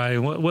Dick cry?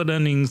 What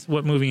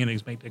movie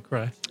endings make Dick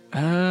cry?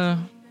 Or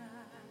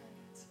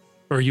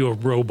are you a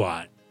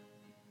robot?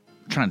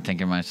 I'm trying to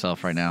think of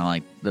myself right now,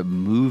 like the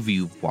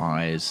movie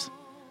wise.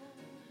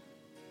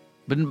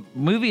 But in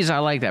movies, I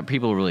like that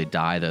people really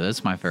die, though.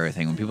 That's my favorite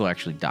thing, when people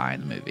actually die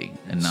in the movie.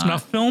 And not,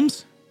 Snuff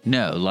films?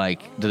 No,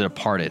 like The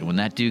Departed. When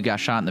that dude got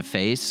shot in the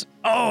face,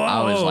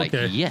 I was like,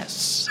 okay.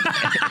 yes.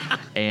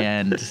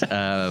 And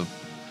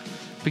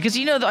because,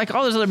 like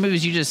all those other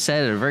movies you just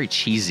said are very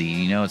cheesy.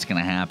 You know it's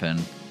going to happen.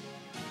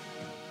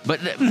 But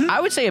I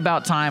would say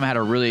About Time had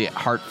a really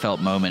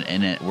heartfelt moment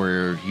in it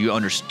where you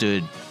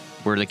understood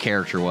where the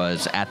character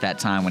was at that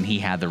time when he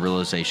had the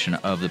realization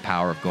of the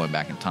power of going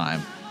back in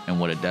time and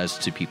what it does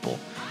to people.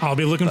 I'll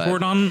be looking for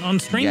it on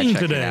streaming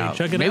today.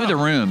 Check it out. Maybe The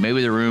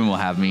Room will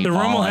have me. The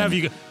Room will have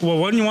you. Well,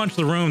 when you watch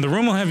The Room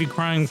will have you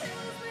crying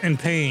in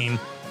pain,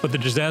 but The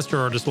Disaster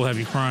Artist will have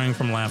you crying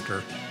from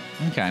laughter.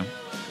 Okay.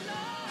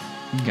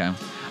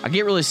 I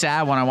get really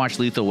sad when I watch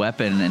Lethal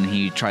Weapon and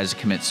he tries to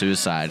commit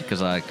suicide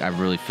because I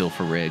really feel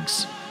for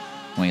Riggs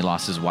when he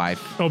lost his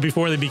wife. Oh,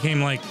 before they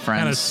became like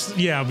friends.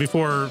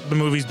 Before the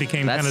movies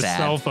became kind of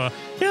self.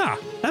 Yeah,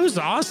 that was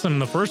awesome.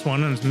 The first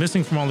one, and it's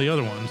missing from all the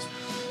other ones.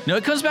 No,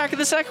 it comes back in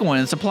the second one.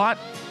 It's a plot.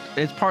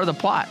 It's part of the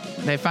plot.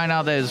 They find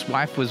out that his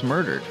wife was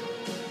murdered.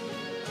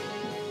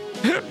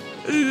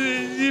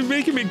 You're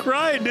making me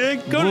cry,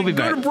 Nick. Go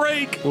to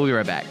break. We'll be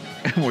right back.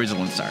 Where's the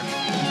Lone Star?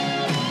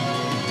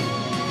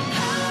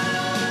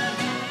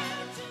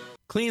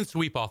 Clean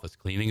Sweep Office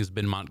Cleaning has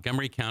been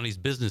Montgomery County's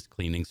business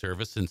cleaning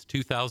service since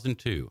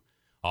 2002,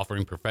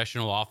 offering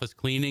professional office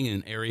cleaning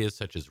in areas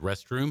such as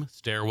restroom,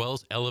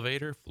 stairwells,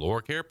 elevator,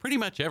 floor care, pretty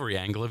much every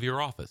angle of your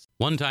office.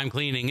 One-time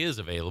cleaning is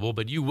available,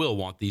 but you will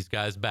want these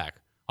guys back.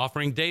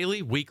 Offering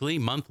daily, weekly,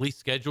 monthly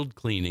scheduled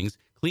cleanings,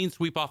 Clean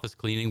Sweep Office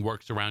Cleaning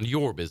works around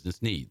your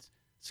business needs.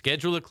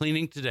 Schedule a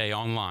cleaning today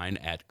online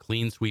at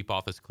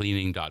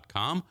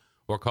cleansweepofficecleaning.com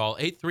or call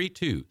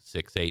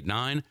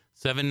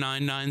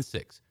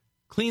 832-689-7996.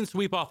 Clean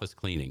Sweep Office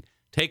Cleaning.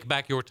 Take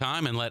back your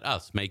time and let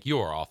us make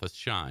your office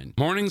shine.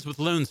 Mornings with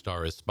Lone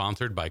Star is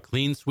sponsored by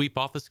Clean Sweep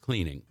Office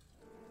Cleaning.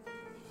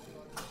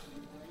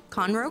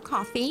 Conroe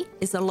Coffee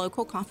is a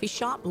local coffee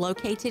shop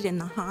located in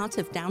the heart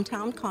of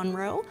downtown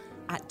Conroe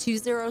at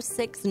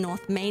 206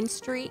 North Main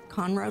Street,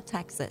 Conroe,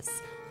 Texas.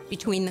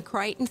 Between the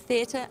Crichton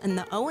Theater and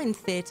the Owen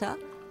Theater,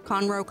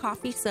 Conroe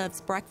Coffee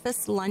serves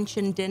breakfast, lunch,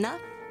 and dinner,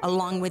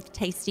 along with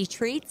tasty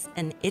treats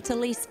and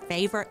Italy's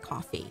favorite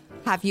coffee.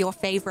 Have your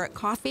favorite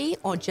coffee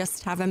or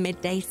just have a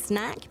midday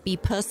snack be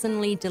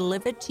personally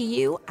delivered to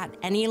you at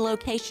any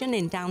location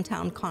in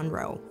downtown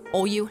Conroe.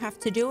 All you have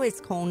to do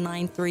is call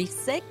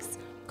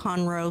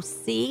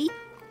 936-CONROE-C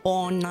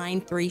or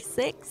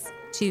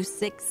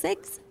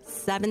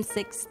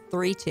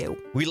 936-266-7632.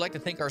 We'd like to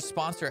thank our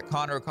sponsor at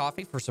Conroe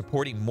Coffee for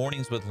supporting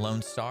Mornings with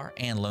Lone Star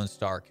and Lone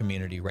Star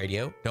Community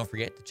Radio. Don't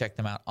forget to check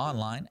them out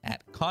online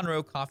at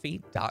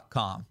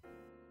conroecoffee.com.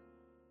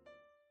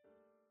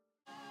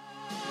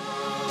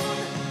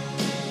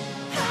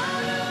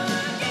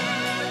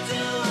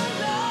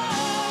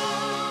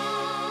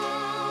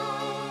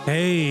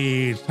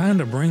 Hey, time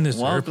to bring this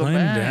Welcome airplane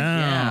back.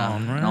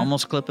 down. Yeah. Right? And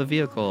almost clip a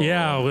vehicle.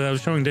 Yeah, well, I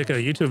was showing Dick a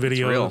YouTube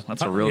video. real.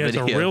 That's a real It's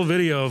video. a real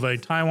video of a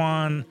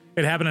Taiwan.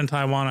 It happened in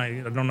Taiwan.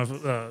 I don't know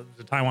if the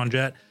Taiwan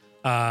jet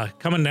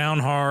coming down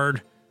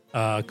hard,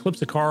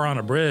 clips a car on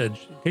a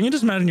bridge. Can you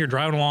just imagine you're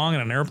driving along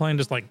and an airplane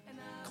just like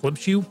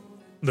clips you?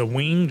 The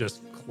wing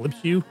just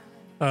clips you.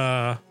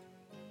 Some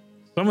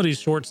of these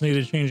shorts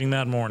needed changing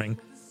that morning.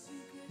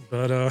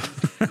 But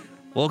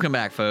Welcome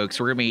back, folks.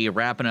 We're going to be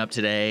wrapping up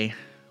today.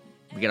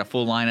 We got a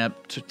full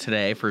lineup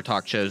today for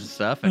talk shows and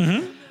stuff.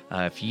 And,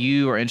 if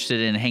you are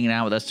interested in hanging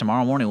out with us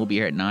tomorrow morning, we'll be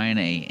here at 9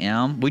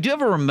 a.m. We do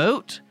have a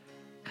remote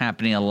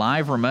happening, a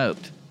live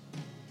remote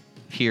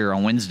here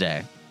on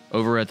Wednesday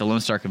over at the Lone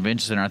Star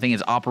Convention Center. I think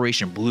it's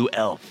Operation Blue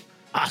Elf.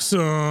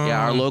 awesome.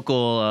 Yeah, our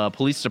local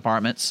police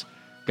departments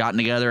gotten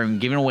together and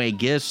giving away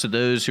gifts to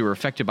those who were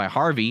affected by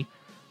Harvey,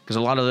 because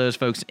a lot of those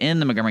folks in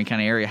the Montgomery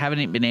County area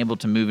haven't been able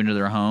to move into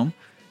their home.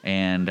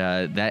 And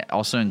that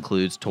also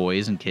includes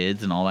toys and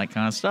kids and all that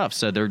kind of stuff.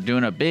 So they're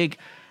doing a big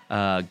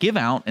give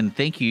out and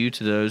thank you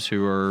to those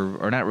who are,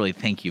 or not really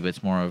thank you, but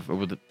it's more of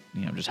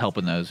just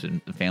helping those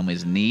and the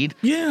families in need.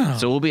 Yeah.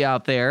 So we'll be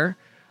out there.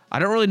 I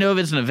don't really know if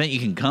it's an event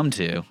you can come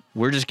to.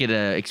 We're just going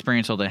to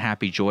experience all the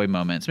happy joy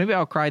moments. Maybe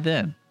I'll cry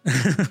then.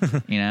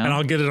 And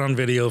I'll get it on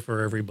video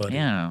for everybody.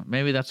 Yeah,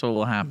 maybe that's what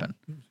will happen.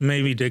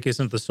 Maybe Dick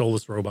isn't the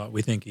soulless robot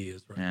we think he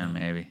is. Right Yeah, now.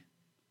 maybe.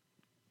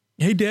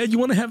 Hey, Dad, you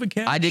want to have a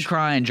cat? I did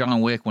cry in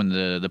John Wick when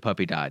the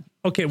puppy died,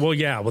 Okay, well,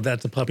 yeah, well,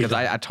 that's a puppy. because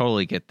I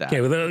totally get that.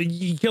 Okay, well,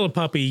 you kill a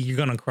puppy, you're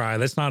gonna cry.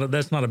 That's not a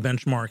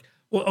benchmark.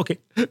 Well, okay,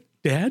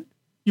 Dad,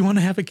 you want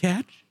to have a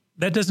cat?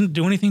 That doesn't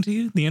do anything to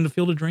you. The end of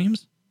Field of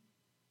Dreams.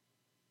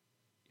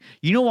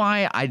 You know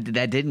why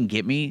that didn't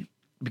get me?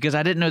 Because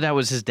I didn't know that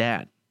was his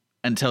dad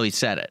until he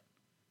said it.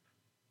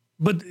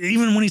 But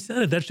even when he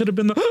said it, that should have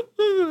been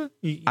the.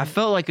 I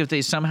felt like if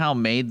they somehow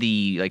made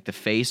the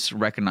face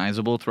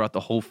recognizable throughout the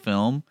whole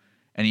film,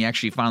 and you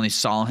actually finally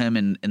saw him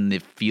in the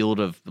field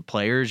of the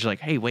players, you're like,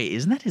 hey, wait,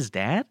 isn't that his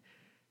dad?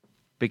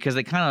 Because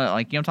they kind of you know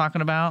what I'm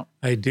talking about?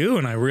 I do,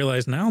 and I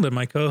realize now that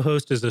my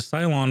co-host is a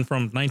Cylon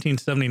from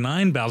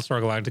 1979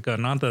 Battlestar Galactica,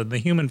 not the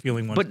human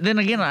feeling one. But then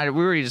again,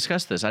 we already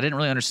discussed this. I didn't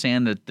really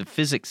understand the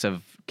physics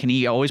of, can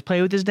he always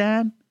play with his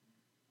dad?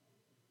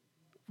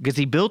 Because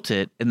he built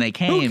it and they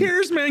came. who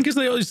cares, man? Because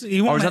they always.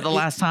 Or is that the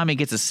last time he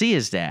gets to see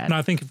his dad? No,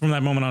 I think from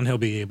that moment on he'll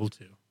be able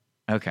to.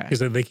 Okay. Because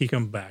they keep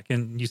coming back,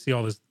 and you see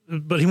all this,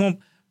 but he won't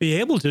be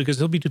able to because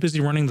he'll be too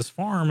busy running this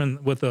farm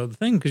and with the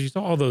thing. Because you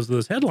saw all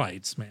those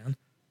headlights, man,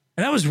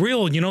 and that was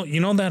real. You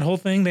know that whole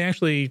thing. They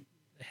actually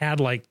had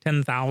like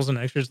 10,000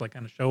 extras,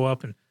 kind of show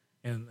up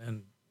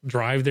and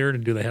drive there to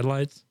do the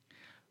headlights.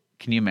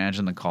 Can you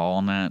imagine the call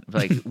on that?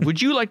 Like,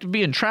 would you like to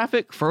be in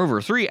traffic for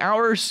over 3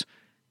 hours?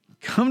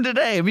 Come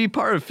today and be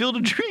part of Field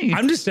of Dreams.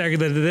 I'm just staggered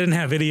that they didn't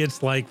have idiots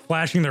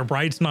flashing their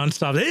brights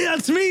nonstop. Hey,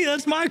 that's me.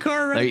 That's my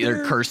car right They're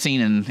there.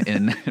 cursing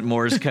in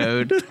Morse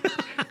code.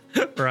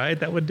 Right,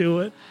 that would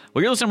do it.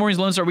 Well, you're listening to Mornings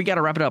Lone Star. We got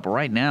to wrap it up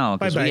right now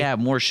because Bye-bye. we have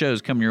more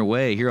shows coming your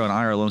way here on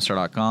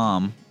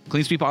IRLoneStar.com.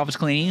 Clean Sweep Office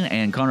Cleaning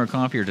and Conroe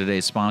Coffee are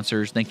today's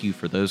sponsors. Thank you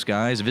for those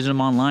guys. Visit them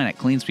online at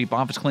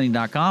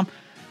cleansweepofficecleaning.com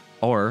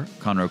or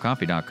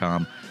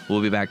conroecoffee.com.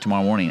 We'll be back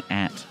tomorrow morning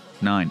at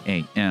 9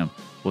 a.m.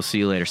 We'll see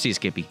you later. See you,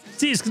 Skippy.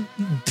 See, it's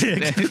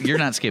Dick. You're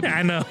not Skippy.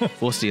 I know.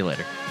 We'll see you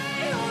later.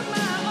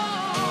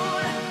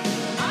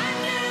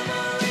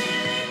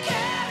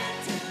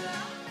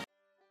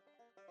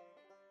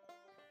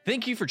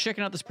 Thank you for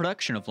checking out this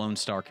production of Lone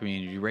Star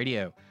Community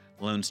Radio.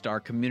 Lone Star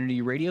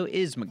Community Radio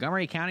is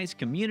Montgomery County's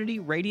community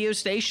radio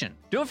station.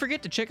 Don't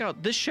forget to check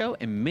out this show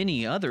and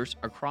many others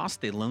across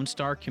the Lone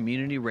Star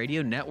Community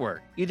Radio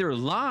Network, either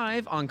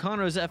live on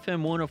Conroe's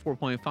FM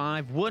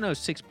 104.5,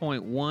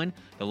 106.1,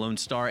 the Lone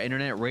Star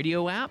Internet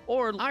Radio app,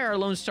 or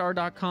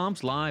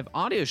IRLoneStar.com's live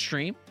audio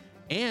stream,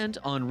 and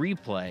on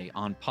replay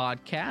on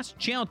podcast,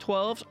 Channel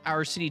 12's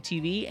Our City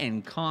TV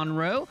in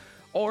Conroe,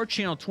 or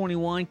Channel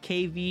 21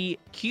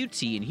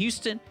 KVQT in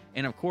Houston,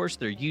 and of course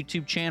their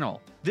YouTube channel.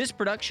 This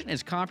production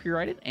is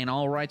copyrighted and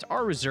all rights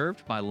are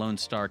reserved by Lone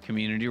Star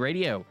Community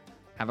Radio.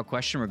 Have a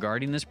question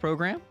regarding this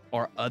program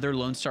or other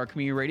Lone Star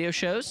Community Radio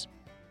shows?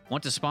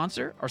 Want to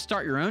sponsor or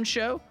start your own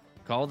show?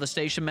 Call the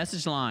station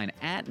message line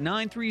at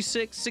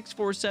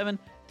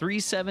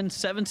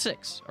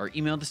 936-647-3776 or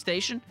email the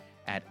station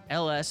at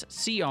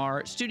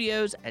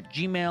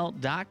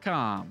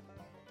lscrstudios@gmail.com.